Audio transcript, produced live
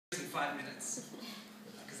5 minutes,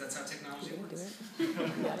 because that's how technology works.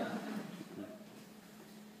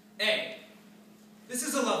 A. This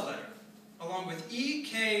is a love letter, along with E,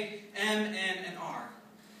 K, M, N, and R.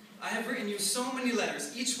 I have written you so many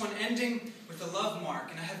letters, each one ending with a love mark,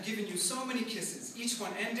 and I have given you so many kisses, each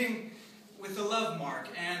one ending with a love mark,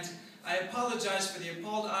 and I apologize for the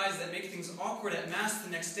appalled eyes that make things awkward at Mass the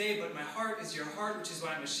next day, but my heart is your heart, which is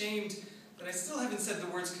why I'm ashamed that I still haven't said the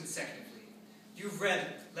words consecutively. You've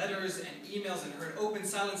read letters and emails and heard open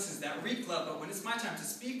silences that reek love, but when it's my time to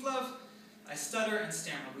speak love, I stutter and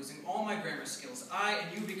stammer, losing all my grammar skills. I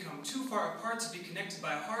and you become too far apart to be connected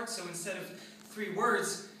by a heart, so instead of 3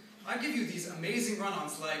 words, I give you these amazing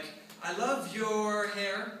run-ons like, I love your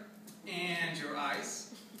hair and your eyes,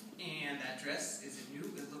 and that dress, is it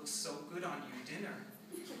new? It looks so good on you, dinner.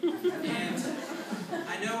 And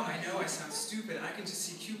I know, I sound stupid. I can just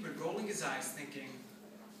see Cupid rolling his eyes thinking,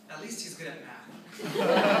 at least he's good at math.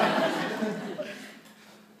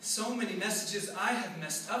 So many messages I have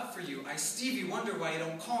messed up for you. I, Stevie, wonder why you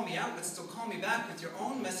don't call me out, but still call me back with your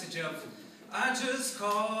own message of, I just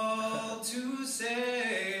called to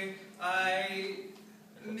say I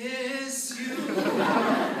miss you.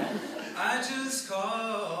 I just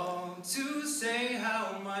called to say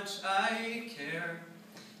how much I care.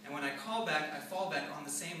 And when I call back, I fall back on the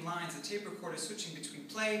same lines, a tape recorder switching between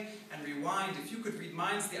play and rewind. If you could read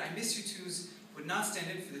minds, the I miss you twos would not stand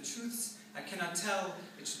in for the truths I cannot tell.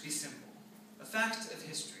 It should be simple. A fact of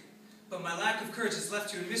history. But my lack of courage has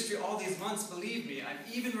left you in mystery all these months. Believe me,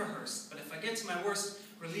 I've even rehearsed. But if I get to my worst,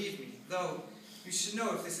 relieve me. Though, you should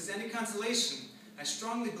know, if this is any consolation, I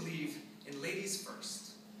strongly believe in ladies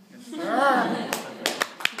first. Yes,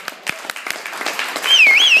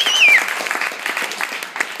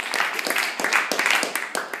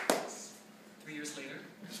 3 years later.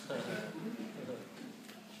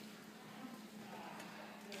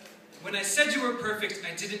 When I said you were perfect,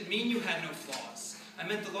 I didn't mean you had no flaws. I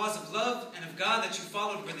meant the laws of love and of God that you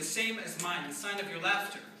followed were the same as mine, the sign of your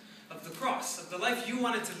laughter, of the cross, of the life you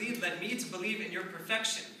wanted to lead led me to believe in your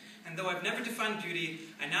perfection. And though I've never defined beauty,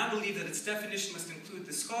 I now believe that its definition must include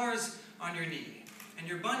the scars on your knee, and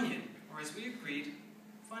your bunion, or as we agreed,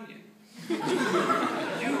 Funyun.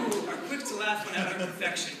 You are quick to laugh when out of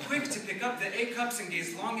perfection, quick to pick up the A cups and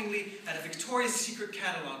gaze longingly at a Victoria's Secret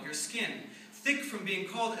catalog. Your skin, thick from being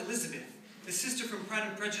called Elizabeth, the sister from Pride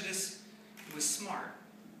and Prejudice, who was smart.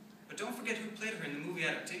 But don't forget who played her in the movie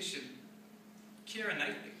adaptation, Keira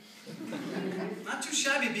Knightley. Not too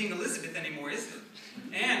shabby being Elizabeth anymore, is it?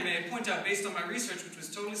 And may I point out, based on my research, which was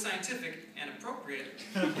totally scientific and appropriate,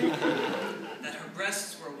 that her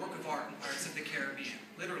breasts were a work of art in Pirates of the Caribbean,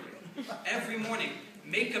 literally. Every morning,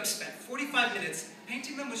 makeup spent 45 minutes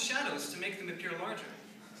painting them with shadows to make them appear larger.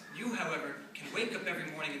 You, however, can wake up every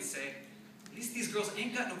morning and say, at least these girls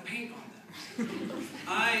ain't got no paint on them.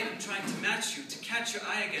 I am trying to match you, to catch your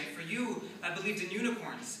eye again. For you, I believed in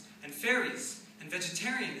unicorns and fairies and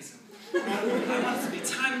vegetarianism. I wanted to be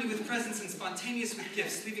timely with presents and spontaneous with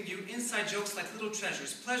gifts, leaving you inside jokes like little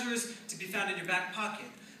treasures, pleasures to be found in your back pocket,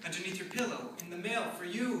 underneath your pillow, in the mail. For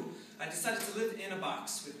you, I decided to live in a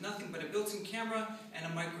box with nothing but a built-in camera and a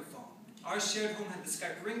microphone. Our shared home had the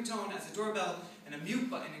Skype ringtone as a doorbell and a mute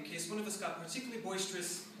button in case one of us got particularly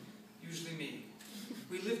boisterous, usually me.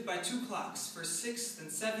 We lived by 2 clocks, first 6, then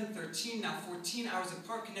 7, 13, now 14 hours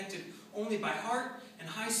apart, connected only by heart and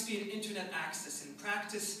high-speed internet access. In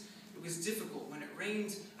practice, it was difficult. When it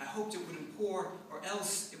rained, I hoped it wouldn't pour, or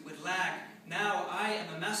else it would lag. Now I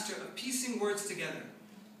am a master of piecing words together.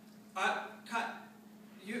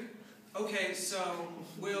 Okay, so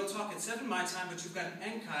we'll talk at 7 my time, but you've got an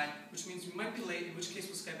Enkai, which means we might be late, in which case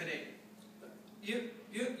we'll Skype at 8.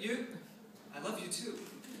 I love you too.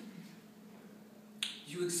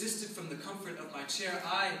 You existed from the comfort of my chair.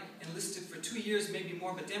 I enlisted for 2 years, maybe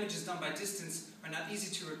more, but damages done by distance are not easy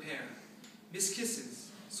to repair. Missed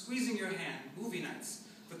kisses, squeezing your hand, movie nights,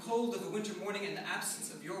 the cold of a winter morning and the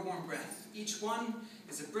absence of your warm breath. Each one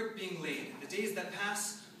is a brick being laid. The days that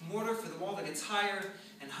pass, mortar for the wall that gets higher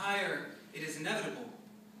and higher. It is inevitable.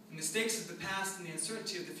 The mistakes of the past and the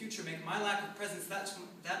uncertainty of the future make my lack of presence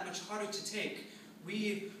that much harder to take.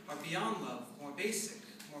 We are beyond love, more basic,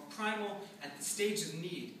 more primal, at the stage of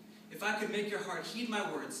need. If I could make your heart heed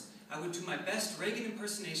my words, I would do my best Reagan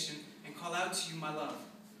impersonation and call out to you, my love.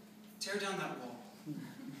 Tear down that wall.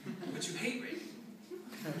 But you hate Reagan.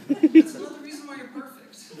 That's another reason why you're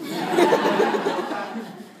perfect.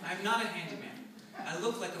 I'm not a handyman. I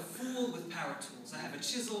look like a fool with power tools. I have a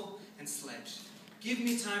chisel and sledge. Give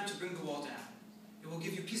me time to bring the wall down. It will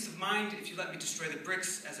give you peace of mind if you let me destroy the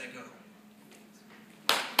bricks as I go.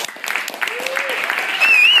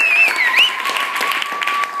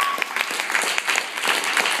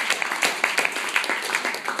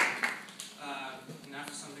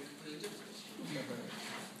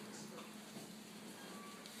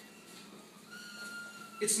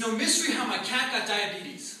 It's no mystery how my cat got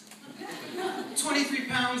diabetes. 23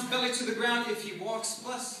 pounds, belly to the ground if he walks.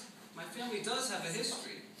 Plus, my family does have a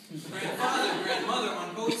history. Grandfather and grandmother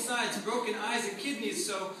on both sides, broken eyes and kidneys,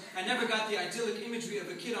 so I never got the idyllic imagery of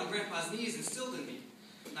a kid on Grandpa's knees instilled in me.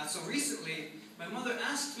 Not so recently, my mother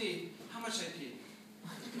asked me how much I peed.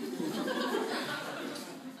 I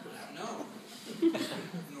don't know.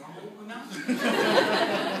 Normal amount?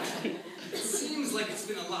 It seems like it's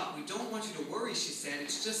been a lot. We don't want you to worry, she said.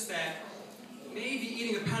 It's just that maybe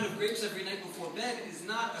eating a pound of grapes every night before bed is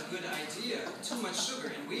not a good idea. Too much sugar,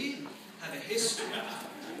 and we have a history.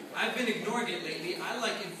 I've been ignoring it lately. I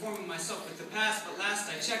like informing myself with the past, but last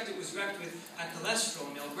I checked it was wrecked with high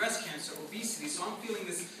cholesterol, male breast cancer, obesity, so I'm feeling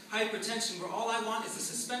this hypertension where all I want is a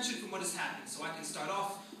suspension from what has happened, so I can start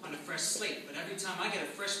off on a fresh slate. But every time I get a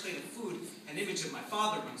fresh plate of food, an image of my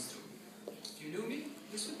father runs through. If you knew me,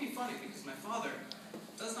 this would be funny, because my father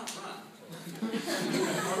does not run.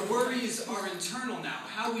 Our worries are internal now.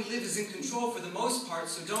 How we live is in control for the most part,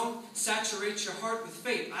 so don't saturate your heart with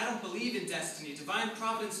fate. I don't believe in destiny. Divine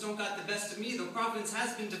providence don't got the best of me. Though providence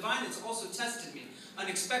has been divine, it's also tested me.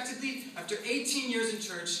 Unexpectedly, after 18 years in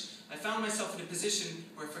church, I found myself in a position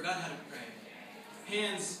where I forgot how to pray.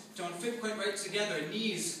 Hands don't fit quite right together,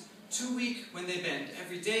 knees too weak when they bend.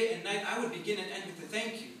 Every day and night I would begin and end with a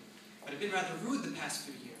thank you. But I've been rather rude the past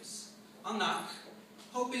few years. I'll knock,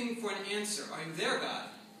 hoping for an answer. Are you there, God?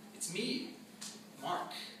 It's me,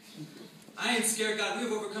 Mark. I ain't scared, God. We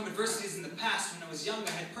have overcome adversities in the past. When I was young,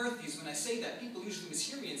 I had perthes. When I say that, people usually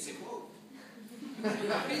mishear me and say, whoa.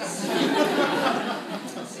 I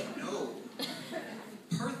say, no.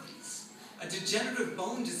 Perthes, a degenerative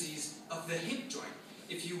bone disease of the hip joint.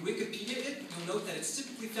 If you Wikipedia it, you'll note that it's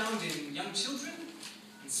typically found in young children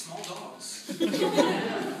and small dogs.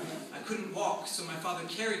 I couldn't walk, so my father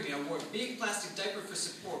carried me. I wore a big plastic diaper for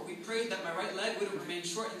support. We prayed that my right leg wouldn't remain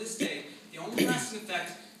short, and this day, the only lasting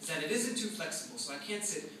effect is that it isn't too flexible, so I can't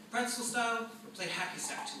sit pretzel style or play hacky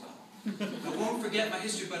sack too well. I won't forget my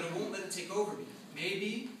history, but I won't let it take over me.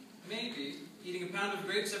 Maybe, eating a pound of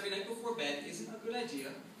grapes every night before bed isn't a good idea,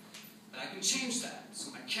 but I can change that,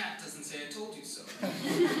 so my cat doesn't say I told you so.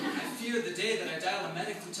 I fear the day that I dial a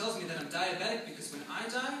medic who tells me that I'm diabetic, because when I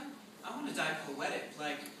die, I want to die poetic,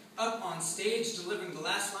 like up on stage delivering the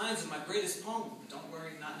last lines of my greatest poem. Don't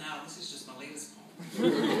worry, not now, this is just my latest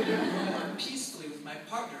poem. Peacefully with my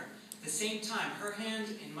partner, at the same time, her hand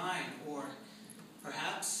in mine, or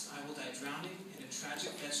perhaps I will die drowning in a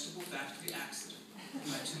tragic vegetable factory accident.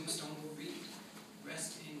 My tombstone will read,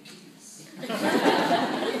 rest in peace.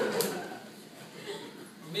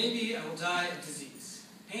 Or maybe I will die of disease,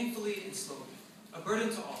 painfully and slowly, a burden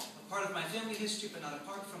to all, a part of my family history but not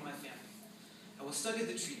apart from my family. I will study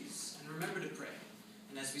the trees and remember to pray,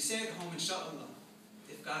 and as we say at home, inshallah,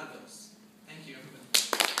 if God wills.